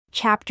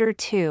Chapter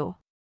 2.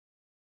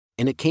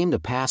 And it came to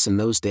pass in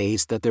those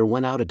days that there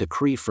went out a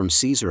decree from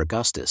Caesar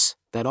Augustus,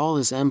 that all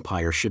his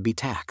empire should be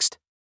taxed.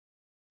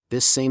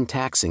 This same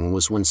taxing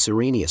was when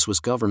Cyrenius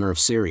was governor of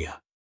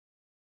Syria.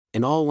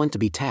 And all went to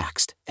be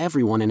taxed,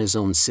 everyone in his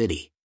own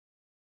city.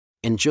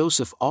 And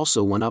Joseph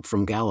also went up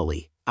from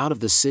Galilee, out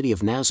of the city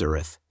of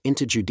Nazareth,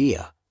 into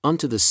Judea,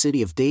 unto the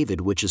city of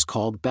David which is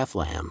called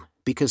Bethlehem,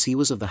 because he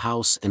was of the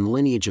house and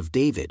lineage of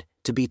David,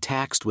 to be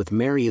taxed with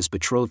Mary his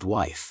betrothed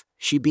wife,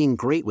 she being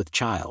great with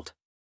child.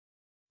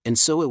 And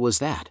so it was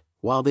that,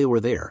 while they were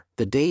there,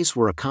 the days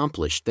were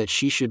accomplished that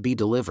she should be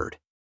delivered.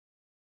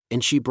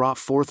 And she brought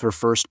forth her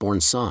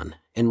firstborn son,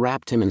 and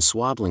wrapped him in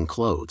swaddling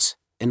clothes,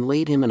 and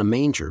laid him in a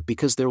manger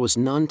because there was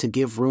none to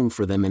give room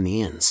for them in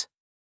the inns.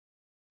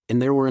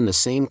 And there were in the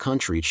same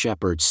country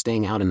shepherds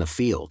staying out in the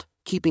field,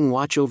 keeping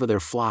watch over their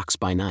flocks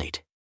by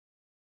night.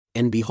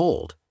 And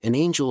behold, an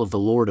angel of the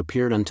Lord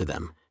appeared unto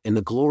them, and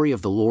the glory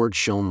of the Lord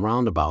shone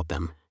round about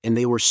them, and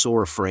they were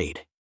sore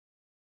afraid.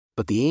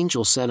 But the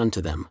angel said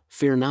unto them,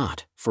 Fear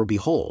not, for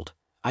behold,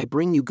 I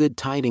bring you good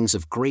tidings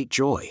of great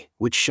joy,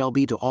 which shall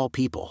be to all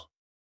people.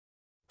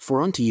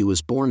 For unto you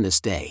is born this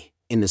day,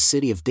 in the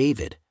city of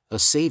David, a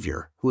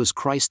Saviour, who is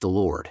Christ the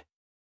Lord.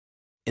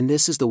 And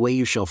this is the way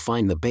you shall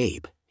find the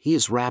babe, he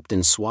is wrapped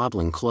in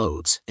swaddling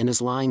clothes, and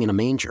is lying in a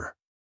manger.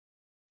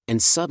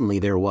 And suddenly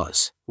there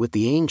was, with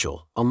the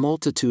angel, a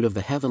multitude of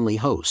the heavenly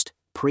host,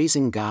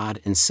 praising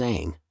God and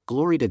saying,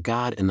 Glory to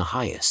God in the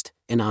highest,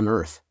 and on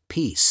earth,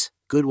 peace,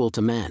 goodwill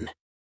to men.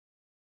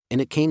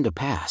 And it came to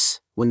pass,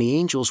 when the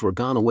angels were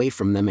gone away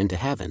from them into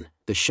heaven,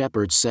 the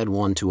shepherds said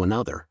one to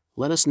another,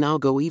 Let us now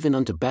go even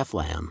unto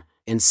Bethlehem,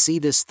 and see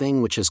this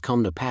thing which has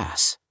come to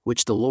pass,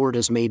 which the Lord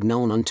has made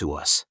known unto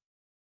us.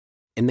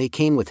 And they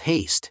came with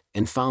haste,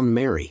 and found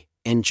Mary,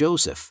 and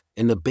Joseph,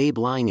 and the babe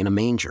lying in a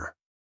manger.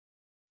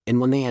 And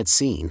when they had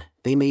seen,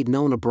 they made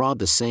known abroad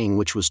the saying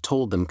which was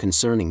told them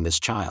concerning this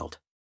child.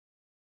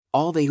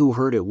 All they who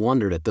heard it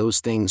wondered at those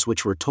things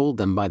which were told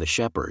them by the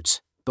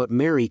shepherds, but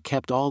Mary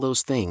kept all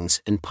those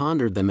things and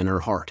pondered them in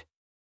her heart.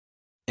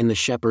 And the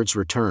shepherds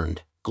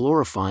returned,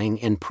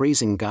 glorifying and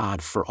praising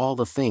God for all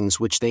the things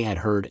which they had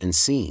heard and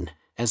seen,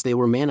 as they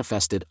were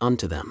manifested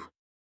unto them.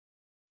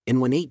 And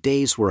when 8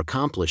 days were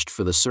accomplished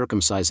for the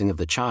circumcising of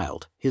the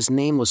child, his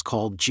name was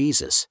called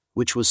Jesus,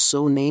 which was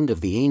so named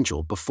of the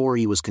angel before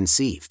he was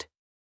conceived.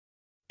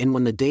 And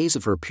when the days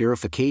of her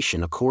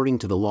purification according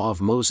to the law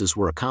of Moses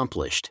were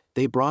accomplished,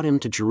 they brought him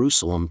to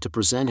Jerusalem to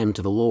present him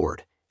to the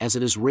Lord, as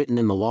it is written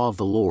in the law of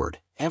the Lord,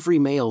 Every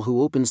male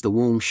who opens the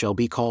womb shall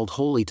be called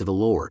holy to the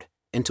Lord,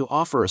 and to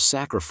offer a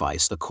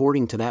sacrifice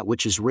according to that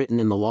which is written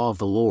in the law of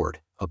the Lord,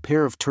 a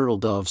pair of turtle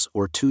doves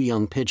or 2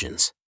 young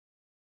pigeons.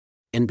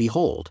 And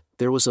behold,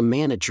 there was a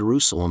man at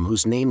Jerusalem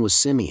whose name was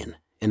Simeon,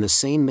 and the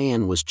same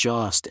man was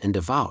just and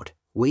devout,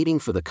 waiting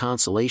for the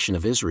consolation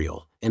of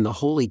Israel, and the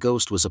Holy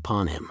Ghost was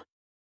upon him.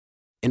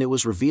 And it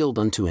was revealed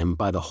unto him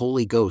by the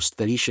Holy Ghost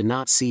that he should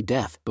not see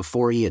death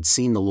before he had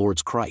seen the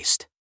Lord's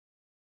Christ.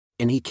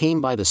 And he came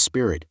by the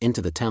Spirit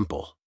into the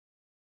temple.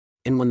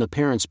 And when the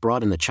parents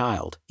brought in the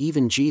child,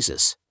 even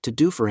Jesus, to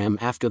do for him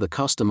after the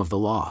custom of the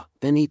law,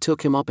 then he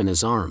took him up in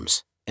his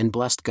arms, and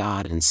blessed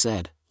God and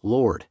said,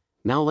 Lord,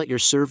 now let your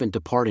servant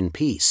depart in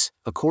peace,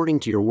 according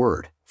to your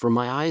word, for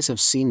my eyes have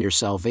seen your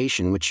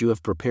salvation which you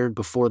have prepared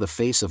before the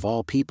face of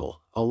all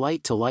people, a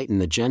light to lighten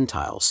the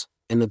Gentiles,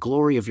 and the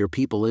glory of your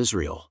people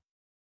Israel.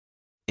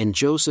 And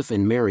Joseph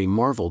and Mary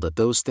marveled at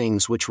those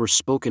things which were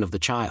spoken of the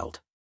child.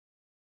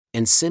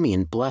 And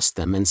Simeon blessed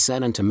them and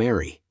said unto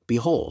Mary,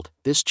 Behold,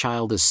 this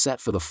child is set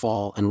for the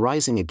fall and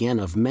rising again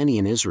of many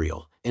in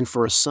Israel, and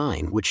for a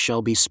sign which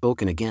shall be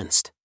spoken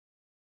against.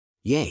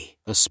 Yea,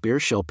 a spear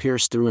shall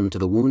pierce through him to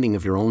the wounding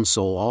of your own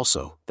soul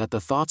also, that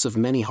the thoughts of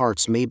many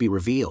hearts may be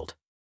revealed.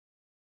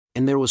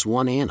 And there was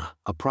one Anna,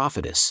 a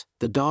prophetess,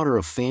 the daughter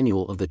of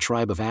Phanuel of the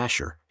tribe of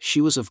Asher.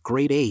 She was of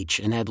great age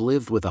and had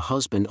lived with a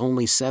husband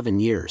only 7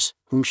 years,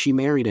 whom she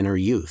married in her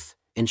youth,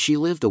 and she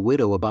lived a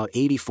widow about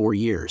 84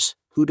 years,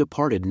 who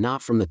departed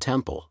not from the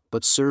temple,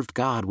 but served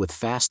God with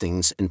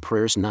fastings and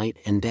prayers night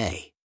and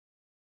day.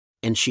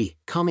 And she,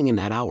 coming in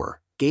that hour,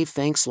 gave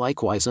thanks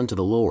likewise unto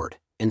the Lord,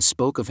 and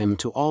spoke of him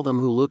to all them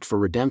who looked for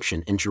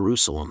redemption in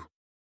Jerusalem.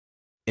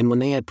 And when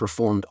they had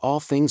performed all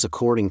things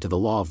according to the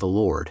law of the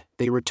Lord,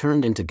 they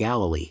returned into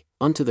Galilee,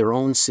 unto their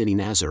own city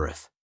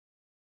Nazareth.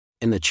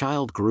 And the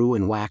child grew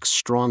and waxed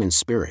strong in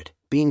spirit,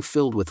 being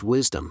filled with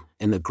wisdom,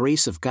 and the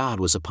grace of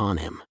God was upon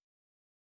him.